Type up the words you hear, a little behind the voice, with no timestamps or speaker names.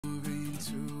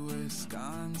to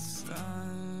Wisconsin.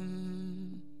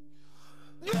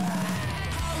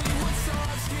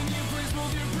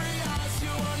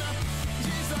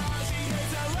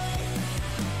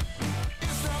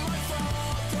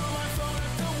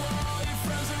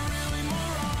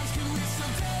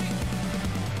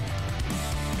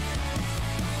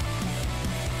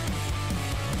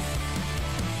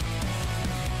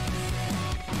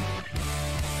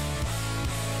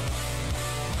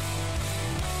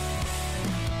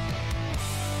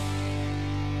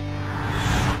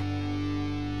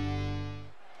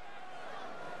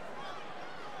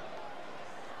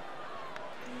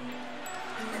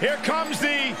 Here comes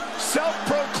the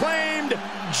self-proclaimed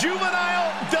juvenile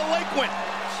delinquent.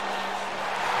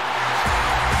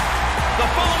 The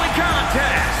following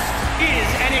contest is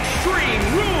an Extreme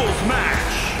Rules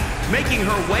match. Making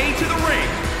her way to the ring,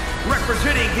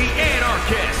 representing the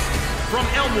Anarchist from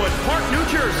Elmwood Park, New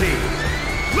Jersey,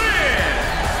 Liv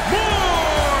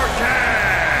Morgan.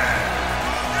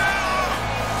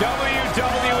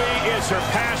 WWE is her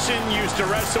passion, used to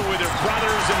wrestle with her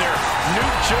brothers in their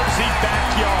New Jersey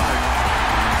backyard.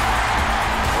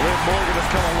 Liv Morgan has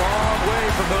come a long way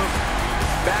from those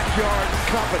backyard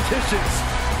competitions.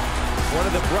 One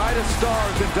of the brightest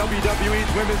stars in WWE's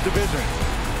women's division.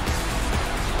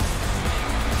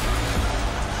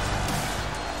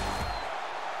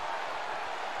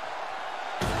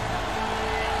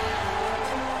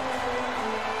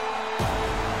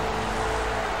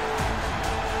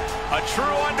 A true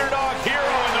underdog hero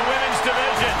in the women's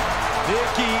division.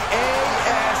 Nikki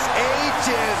A.S.H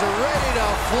is ready to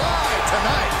fly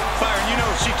tonight. Byron, you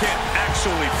know she can't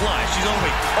actually fly. She's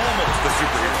only almost a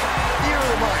superhero. Theater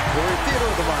of the mind, Corey. Theater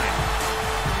of the mind.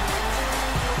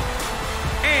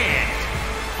 And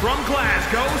from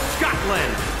Glasgow,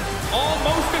 Scotland,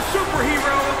 almost a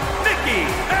superhero, Nikki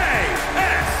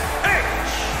A.S.H.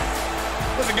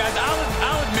 Listen, guys,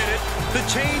 I'll admit it. The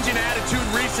change in attitude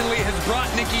recently has brought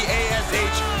Nikki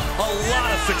A.S.H. a lot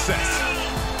of success.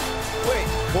 Wait,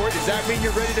 Corey, does that mean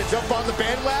you're ready to jump on the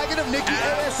bandwagon of Nikki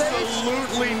A.S.H.?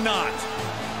 Absolutely not.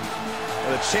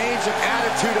 The change of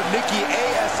attitude of Nikki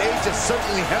A.S.H. has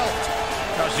certainly helped.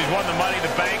 Now she's won the Money in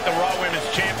the Bank, the Raw Women's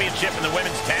Championship, and the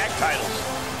Women's Tag Titles.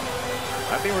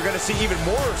 I think we're going to see even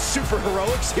more super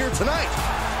heroics here tonight.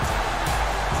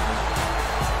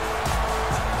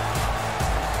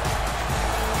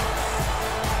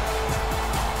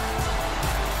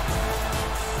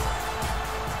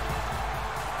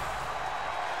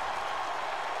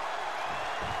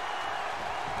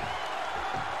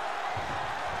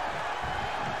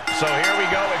 So here we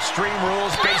go, Extreme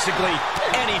Rules, basically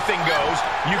anything goes.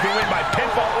 You can win by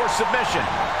pinfall or submission.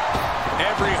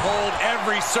 Every hold,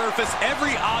 every surface,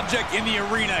 every object in the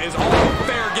arena is all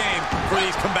fair game for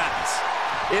these combatants.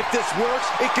 If this works,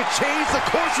 it could change the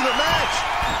course of the match.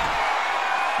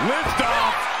 Lift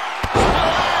off.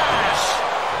 Splash.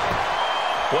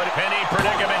 What penny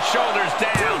predicament, shoulders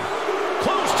down.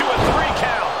 Close to a 3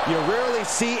 count. You rarely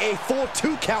see a full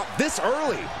 2 count this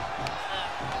early.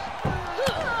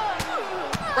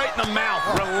 Right in the mouth,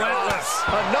 relentless.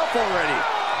 Enough already.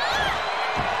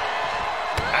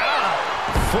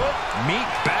 Foot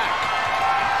meet back.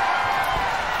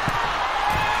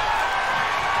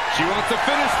 She wants to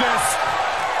finish this.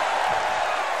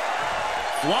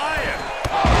 Flying.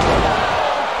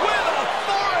 With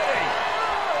authority.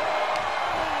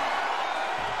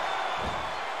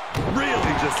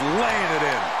 Really just laying it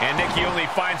in. And Nikki only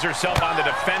finds herself on the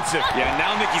defensive. Yeah,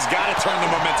 now Nikki's got to turn the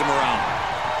momentum around.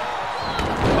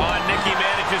 Nikki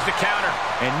manages to counter.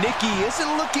 And Nikki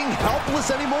isn't looking helpless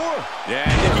anymore. Yeah,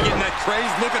 Nikki getting that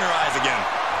crazed look in her eyes again.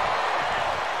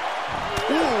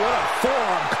 Ooh, what a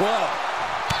forearm club.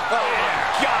 Oh, my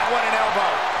God, what an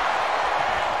elbow.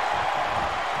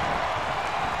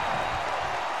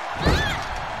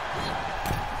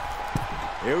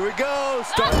 Here we go,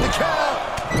 starting the count.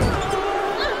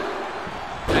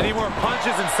 Any more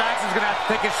punches and Saxon's going to have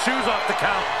to take his shoes off the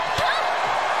count.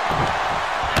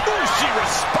 Ooh, she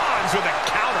responds with a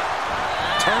counter.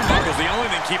 Turnbuckle's the only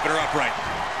thing keeping her upright.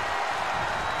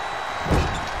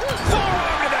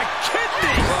 Forearm to the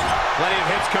kidney. Plenty of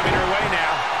hits coming her way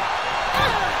now.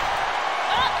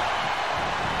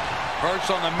 Perch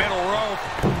on the middle rope.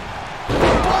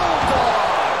 Bulldog.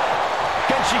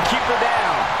 Can she keep her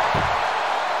down?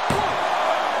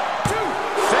 1, 2.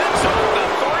 Sends her with a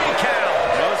 3 count.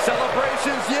 No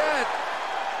celebrations yet.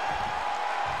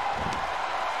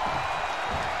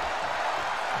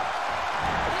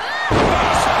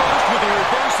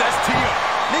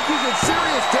 Nikki's in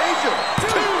serious danger.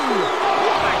 2.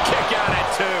 What a kick out at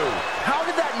 2. How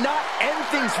did that not end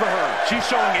things for her? She's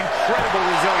showing incredible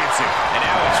resiliency. And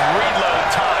now it's reload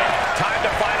time. Time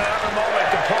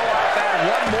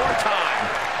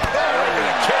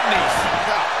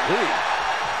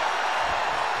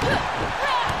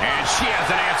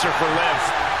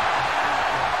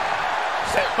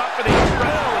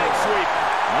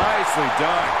Nicely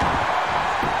done.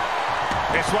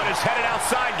 This one is headed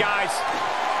outside, guys.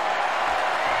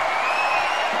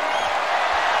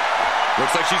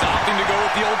 Looks like she's opting to go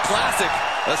with the old classic,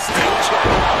 a steel chair.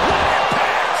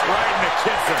 Impact right in the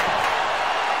kisser.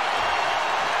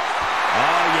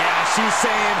 Oh, yeah, she's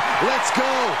saying, let's go,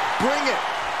 bring it.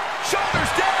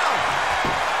 Shoulders down.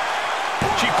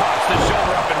 She pops the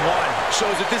shoulder up and one.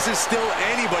 Shows that this is still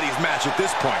anybody's match at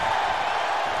this point.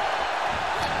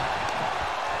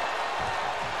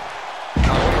 A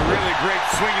really great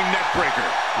swinging neck breaker.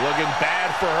 Looking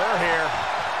bad for her here.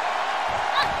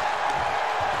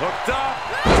 Hooked up.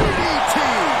 DDT.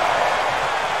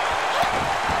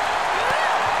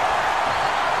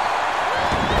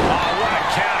 Oh, what a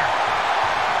counter.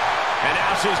 And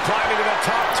now she's climbing to the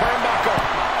top turnbuckle.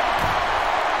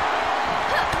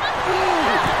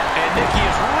 And Nikki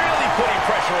is really putting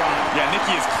pressure on. Yeah,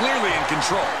 Nikki is clearly in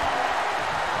control.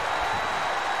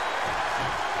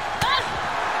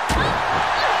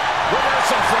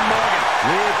 Reversal from Morgan.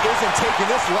 Liv isn't taking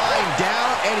this line down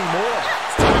anymore.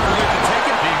 It's time for Liv to take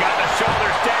it. He got the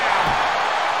shoulders down.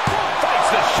 Fights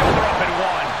the shoulder up and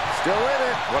one. Still in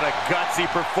it. What a gutsy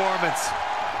performance.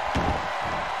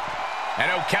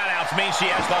 And no countouts means she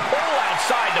has the whole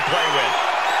outside to play with.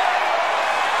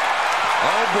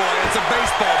 Oh boy, it's a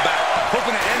baseball bat.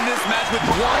 Hoping to end this match with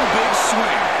one big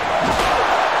swing.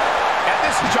 At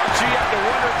this juncture, you have to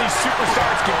wonder if these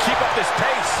superstars can keep up this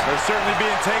pace. They're certainly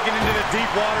being taken into the deep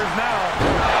waters now.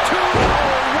 2-1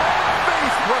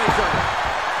 face breaker.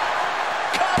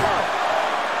 Cover.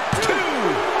 2.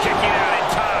 Kicking out in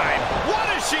time. What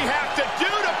does she have to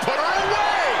do to put her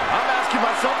away? I'm asking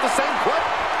myself the same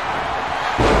question.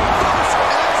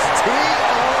 STO.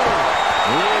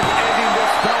 Liv ending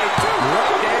this fight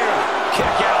right there.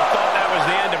 Kick out. Thought that was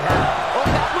the end of her. Oh,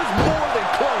 that was more than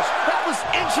close. That was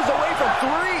inches away from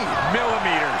 3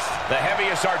 millimeters. The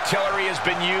heaviest artillery has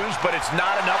been used, but it's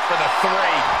not enough for the 3.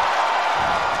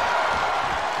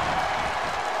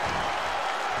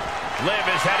 Liv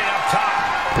is heading up top.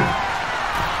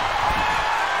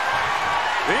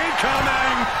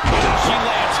 Incoming. She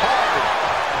lands hard.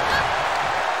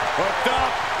 Hooked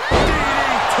up.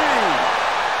 DDT.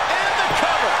 And the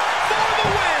cover for the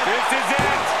win. This is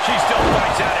it. She still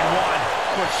fights out in 1.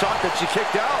 I was shocked that she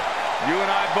kicked out. You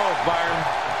and I both, Byron.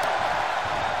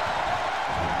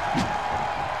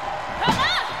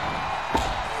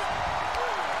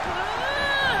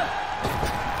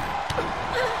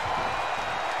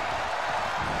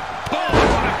 Oh,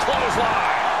 what a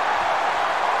clothesline.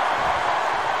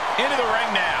 Into the ring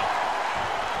now.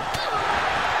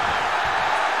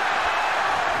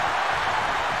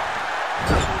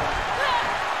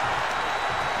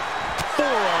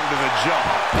 Forearm to the jaw.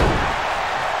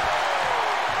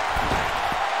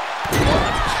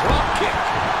 Drop kick.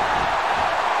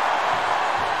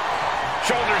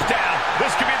 Shoulders down.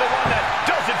 This could be the one that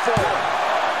does it for her.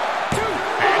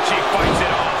 And she fights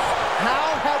it off.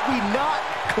 How have we not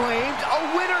claimed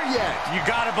a winner yet? You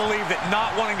gotta believe that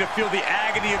not wanting to feel the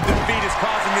agony of defeat is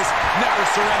causing this never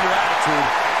surrender attitude.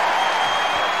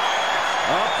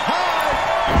 Up high.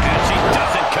 And she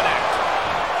doesn't connect.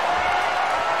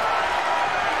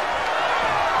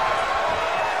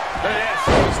 There it is.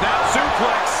 Snap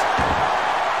suplex.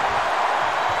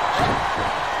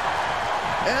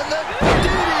 And the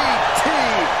DDT.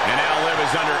 And now Liv is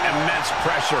under immense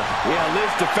pressure. Yeah,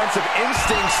 Liv's defensive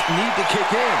instincts need to kick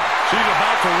in. She's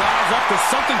about to rise up to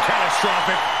something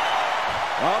catastrophic.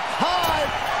 Up high.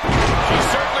 She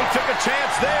certainly took a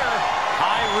chance there.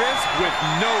 High risk with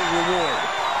no reward.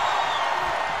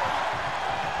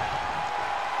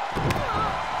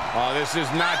 Oh, this is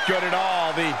not good at all.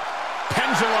 The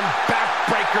pendulum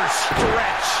backbreaker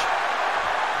stretch.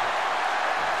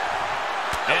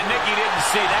 And Nikki didn't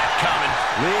see that coming.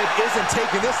 Liv isn't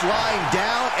taking this lying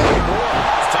down anymore.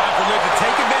 It's time for Liv to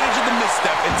take advantage of the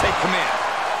misstep and take command.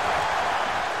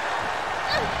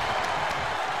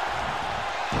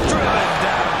 Driven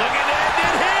down. Looking to end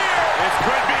it here. This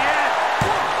could be it.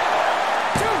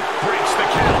 1, 2. Breaks the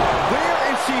count. Where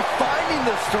is she finding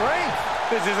the strength?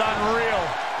 This is unreal.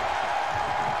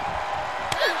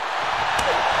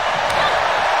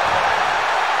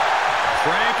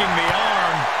 Cranking the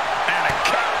arm. And a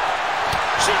kick.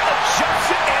 She adjusts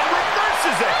it and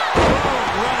reverses it.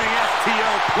 Boom, running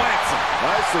FTO plants him.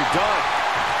 Nicely done.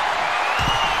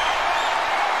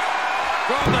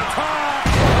 From the top.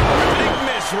 Big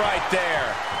miss right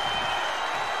there.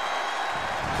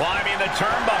 Climbing the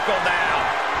turnbuckle now.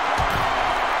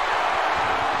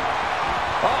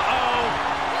 Uh-oh.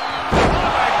 Oh,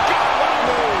 my God, what a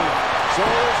move.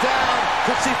 Shoulders down.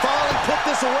 Could she fall and put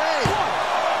this away?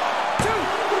 1, 2.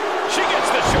 She gets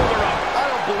the shoulder up. I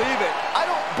don't believe it. I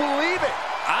don't believe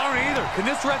Can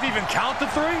this ref even count the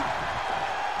 3?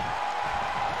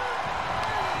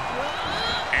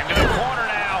 Into the corner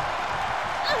now.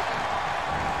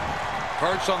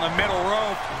 Perched on the middle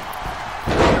rope.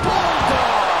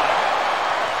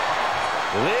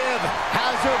 Liv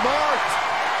has her marked.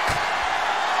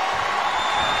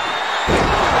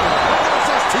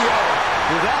 STO.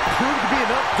 Will that prove to be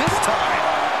enough this time?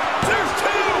 There's 2!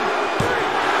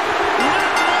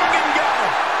 Let Morgan go!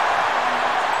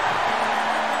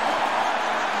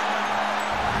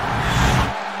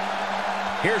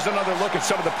 Here's another look at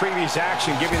some of the previous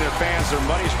action, giving their fans their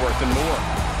money's worth and more.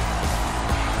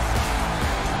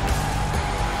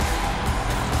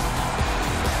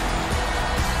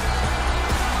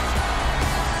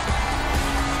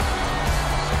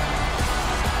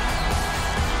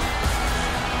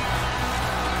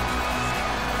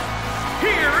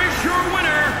 Here is your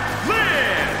winner,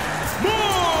 Liv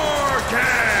Morgan!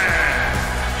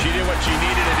 She did what she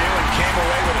needed to do and came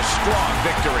away with a strong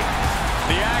victory.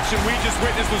 The action we just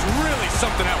witnessed was really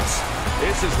something else.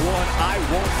 This is one I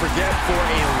won't forget for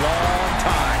a long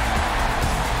time.